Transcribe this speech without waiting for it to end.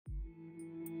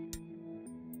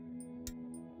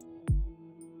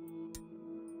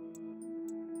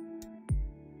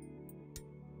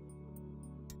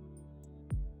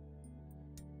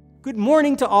Good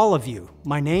morning to all of you.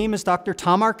 My name is Dr.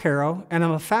 Tom Arcaro, and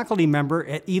I'm a faculty member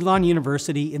at Elon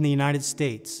University in the United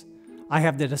States. I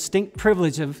have the distinct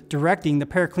privilege of directing the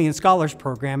Periclean Scholars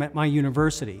Program at my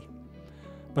university.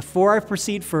 Before I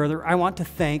proceed further, I want to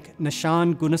thank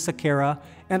Nishan Gunasakera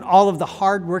and all of the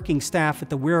hard-working staff at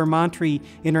the Weeramantry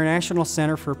International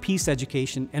Centre for Peace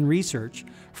Education and Research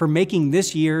for making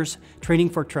this year's Training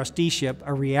for Trusteeship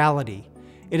a reality.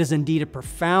 It is indeed a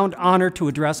profound honor to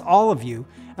address all of you,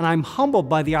 and I'm humbled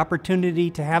by the opportunity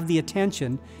to have the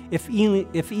attention, if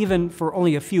even for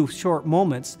only a few short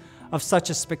moments, of such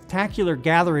a spectacular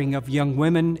gathering of young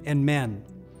women and men.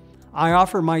 I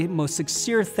offer my most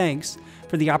sincere thanks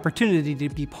for the opportunity to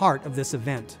be part of this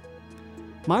event.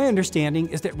 My understanding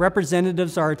is that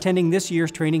representatives are attending this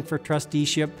year's Training for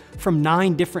Trusteeship from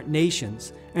 9 different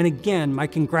nations. And again, my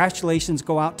congratulations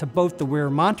go out to both the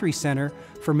Weeramantry Center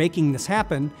for making this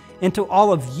happen and to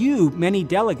all of you, many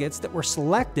delegates that were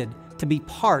selected to be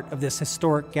part of this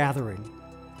historic gathering.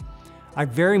 I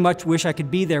very much wish I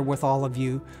could be there with all of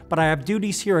you, but I have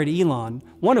duties here at Elon,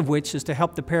 one of which is to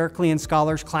help the Periclean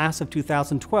Scholars class of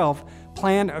 2012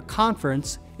 plan a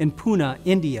conference in Pune,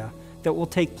 India, that will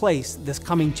take place this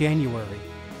coming January.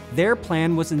 Their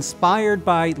plan was inspired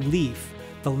by LEAF,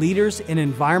 the Leaders in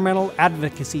Environmental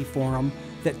Advocacy Forum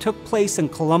that took place in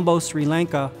Colombo, Sri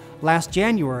Lanka last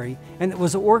January, and it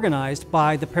was organized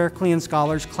by the Periclean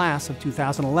Scholars class of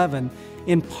 2011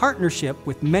 in partnership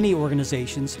with many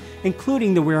organizations,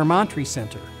 including the Weeramantry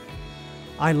Center.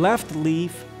 I left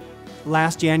LEAF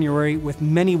last January with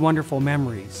many wonderful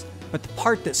memories, but the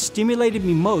part that stimulated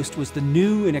me most was the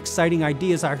new and exciting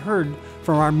ideas I heard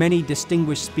from our many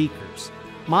distinguished speakers.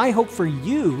 My hope for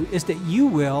you is that you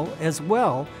will, as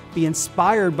well, be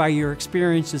inspired by your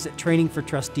experiences at Training for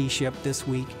Trusteeship this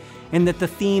week, and that the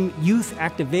theme Youth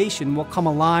Activation will come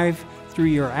alive through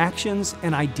your actions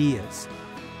and ideas.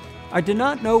 I do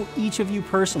not know each of you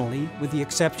personally, with the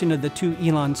exception of the 2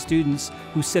 Elon students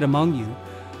who sit among you,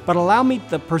 but allow me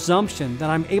the presumption that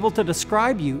I'm able to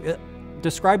describe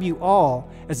you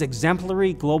all as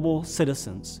exemplary global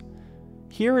citizens.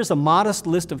 Here is a modest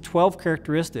list of 12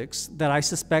 characteristics that I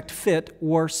suspect fit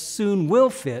or soon will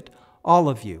fit all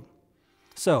of you.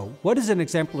 So, what is an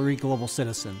exemplary global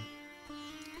citizen?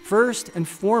 First and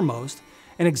foremost,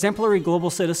 an exemplary global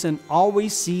citizen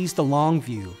always sees the long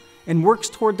view and works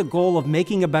toward the goal of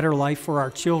making a better life for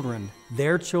our children, and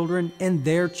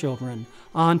their children,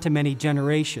 on to many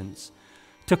generations.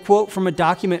 To quote from a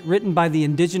document written by the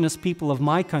indigenous people of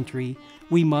my country,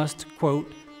 we must,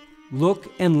 quote,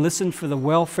 look and listen for the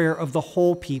welfare of the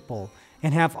whole people,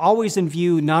 and have always in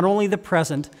view not only the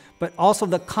present, but also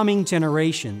the coming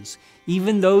generations,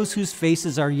 even those whose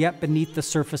faces are yet beneath the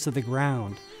surface of the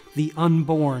ground, the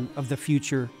unborn of the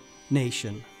future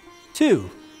nation. 2.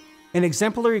 An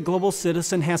exemplary global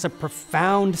citizen has a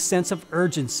profound sense of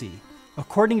urgency.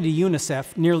 According to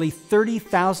UNICEF, nearly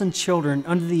 30,000 children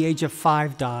under the age of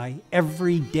 5 die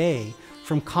every day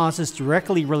from causes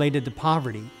directly related to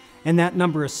poverty, and that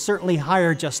number is certainly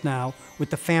higher just now with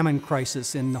the famine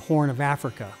crisis in the Horn of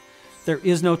Africa. There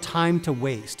is no time to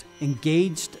waste.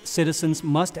 Engaged citizens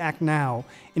must act now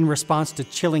in response to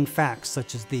chilling facts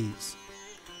such as these.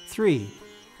 3.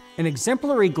 An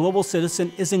exemplary global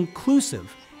citizen is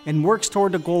inclusive and works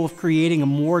toward the goal of creating a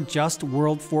more just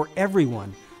world for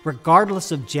everyone,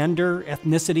 regardless of gender,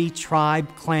 ethnicity,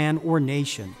 tribe, clan, or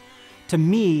nation. To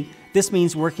me, this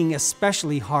means working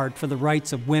especially hard for the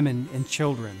rights of women and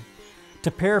children.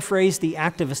 To paraphrase the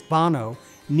activist Bono,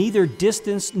 neither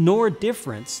distance nor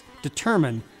difference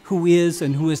determine who is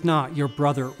and who is not your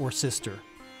brother or sister.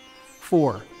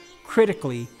 4.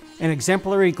 Critically, an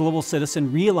exemplary global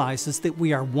citizen realizes that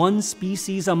we are one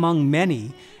species among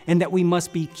many and that we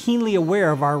must be keenly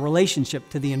aware of our relationship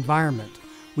to the environment.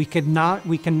 We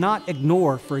cannot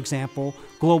ignore, for example,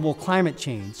 global climate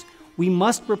change. We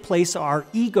must replace our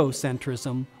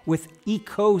egocentrism with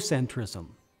ecocentrism.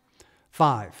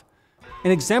 5.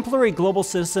 An exemplary global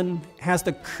citizen has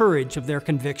the courage of their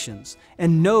convictions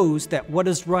and knows that what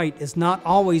is right is not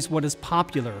always what is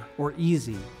popular or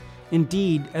easy.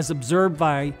 Indeed, as observed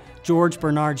by George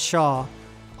Bernard Shaw,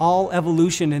 all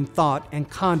evolution in thought and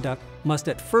conduct must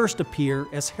at first appear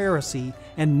as heresy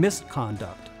and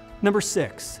misconduct. Number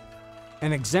 6.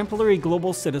 An exemplary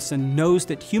global citizen knows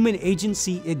that human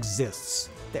agency exists,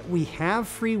 that we have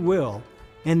free will,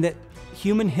 and that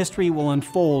human history will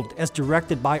unfold as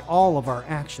directed by all of our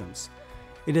actions.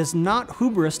 It is not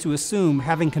hubris to assume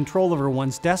having control over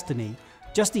one's destiny,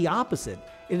 just the opposite.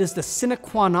 It is the sine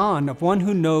qua non of one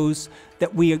who knows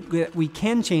that we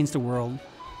can change the world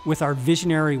with our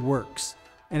visionary works.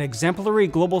 An exemplary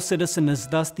global citizen is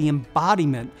thus the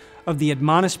embodiment of the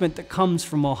admonishment that comes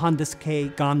from Mohandas K.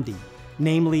 Gandhi,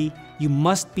 namely, you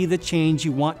must be the change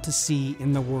you want to see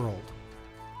in the world.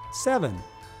 7.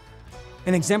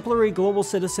 An exemplary global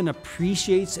citizen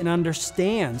appreciates and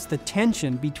understands the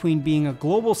tension between being a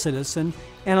global citizen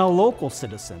and a local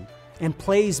citizen, and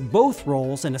plays both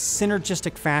roles in a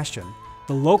synergistic fashion.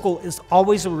 The local is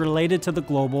always related to the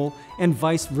global and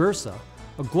vice versa.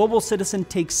 A global citizen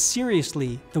takes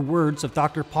seriously the words of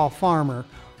Dr. Paul Farmer,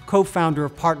 co-founder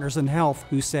of Partners in Health,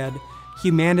 who said,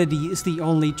 "Humanity is the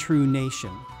only true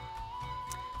nation."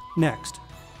 Next,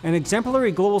 an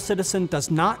exemplary global citizen does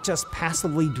not just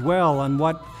passively dwell on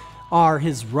what are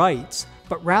his rights,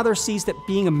 but rather sees that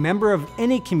being a member of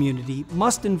any community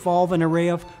must involve an array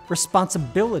of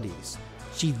responsibilities.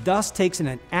 She thus takes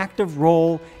an active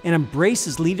role and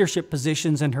embraces leadership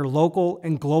positions in her local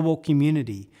and global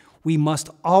community. We must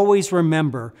always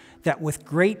remember that with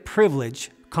great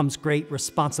privilege comes great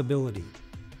responsibility.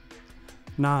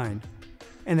 9.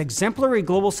 An exemplary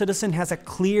global citizen has a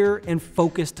clear and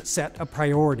focused set of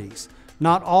priorities.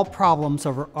 Not all problems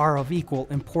are of equal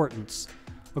importance.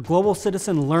 A global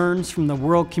citizen learns from the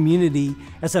world community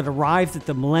as it arrived at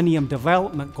the Millennium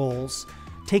Development Goals,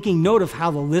 taking note of how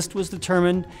the list was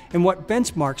determined and what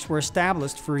benchmarks were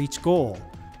established for each goal.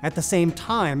 At the same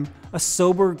time, a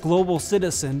sober global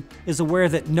citizen is aware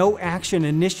that no action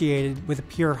initiated with a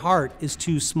pure heart is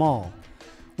too small.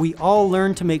 We all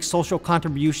learn to make social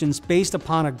contributions based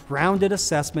upon a grounded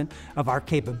assessment of our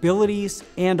capabilities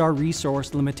and our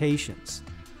resource limitations.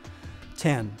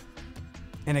 10.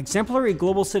 An exemplary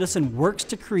global citizen works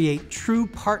to create true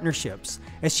partnerships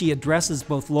as she addresses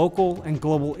both local and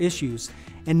global issues,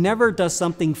 and never does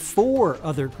something for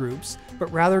other groups,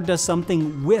 but rather does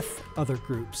something with other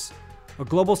groups. A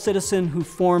global citizen who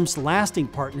forms lasting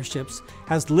partnerships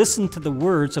has listened to the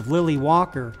words of Lily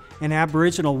Walker, an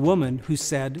Aboriginal woman who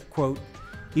said, quote,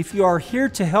 "If you are here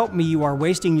to help me, you are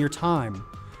wasting your time.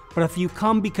 But if you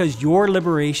come because your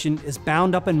liberation is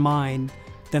bound up in mine,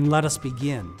 then let us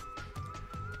begin."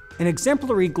 An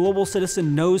exemplary global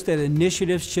citizen knows that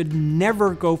initiatives should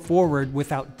never go forward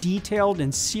without detailed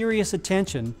and serious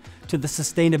attention to the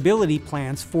sustainability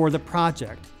plans for the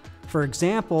project. For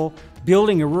example,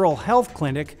 building a rural health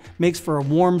clinic makes for a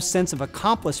warm sense of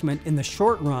accomplishment in the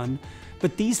short run,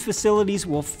 but these facilities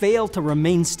will fail to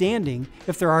remain standing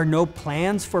if there are no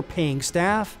plans for paying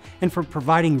staff and for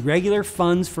providing regular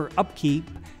funds for upkeep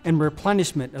and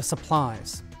replenishment of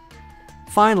supplies.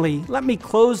 Finally, let me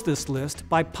close this list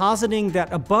by positing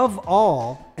that above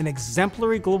all, an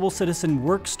exemplary global citizen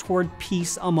works toward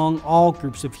peace among all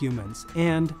groups of humans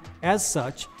and, as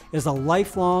such, is a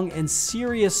lifelong and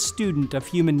serious student of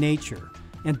human nature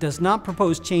and does not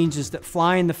propose changes that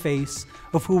fly in the face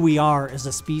of who we are as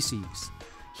a species.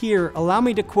 Here, allow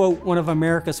me to quote one of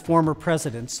America's former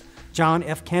presidents, John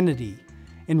F. Kennedy.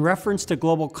 In reference to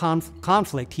global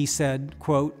conflict, he said,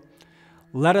 quote,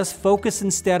 "Let us focus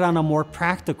instead on a more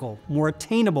practical, more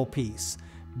attainable peace,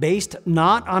 based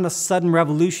not on a sudden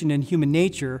revolution in human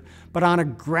nature, but on a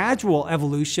gradual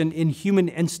evolution in human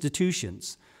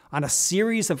institutions, on a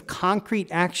series of concrete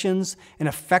actions and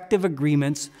effective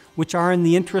agreements which are in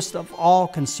the interest of all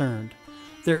concerned.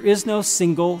 There is no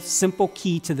single, simple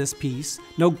key to this peace,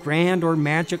 no grand or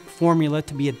magic formula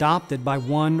to be adopted by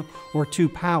one or two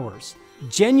powers.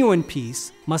 Genuine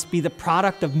peace must be the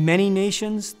product of many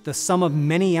nations, the sum of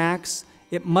many acts.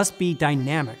 It must be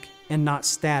dynamic and not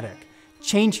static,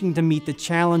 changing to meet the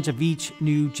challenge of each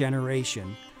new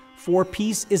generation. For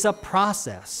peace is a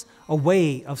process, a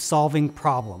way of solving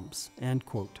problems," end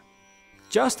quote.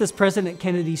 Just as President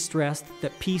Kennedy stressed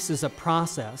that peace is a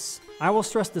process, I will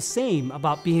stress the same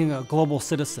about being a global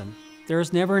citizen. There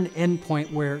is never an end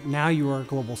point where now you are a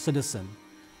global citizen.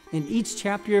 In each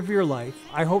chapter of your life,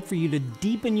 I hope for you to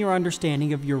deepen your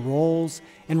understanding of your roles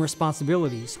and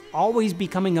responsibilities, always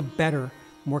becoming a better,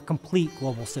 more complete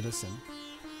global citizen.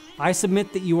 I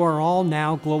submit that you are all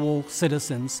now global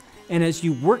citizens, and as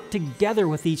you work together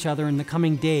with each other in the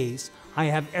coming days, I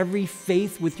have every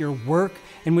faith with your work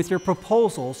and with your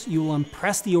proposals, you will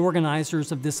impress the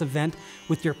organizers of this event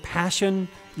with your passion,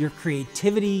 your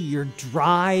creativity, your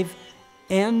drive,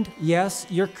 and yes,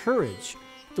 your courage.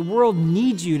 The world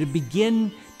needs you to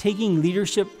begin taking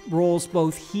leadership roles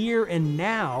both here and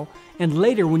now, and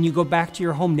later when you go back to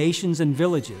your home nations and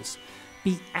villages.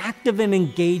 Be active and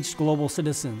engaged global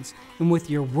citizens, and with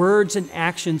your words and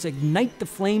actions ignite the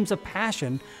flames of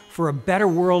passion for a better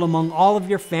world among all of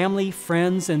your family,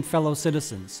 friends, and fellow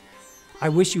citizens. I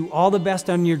wish you all the best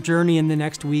on your journey in the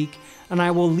next week, and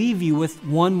I will leave you with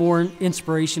one more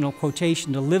inspirational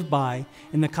quotation to live by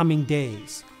in the coming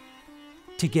days.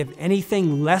 To give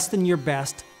anything less than your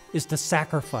best is to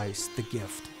sacrifice the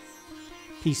gift.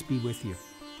 Peace be with you.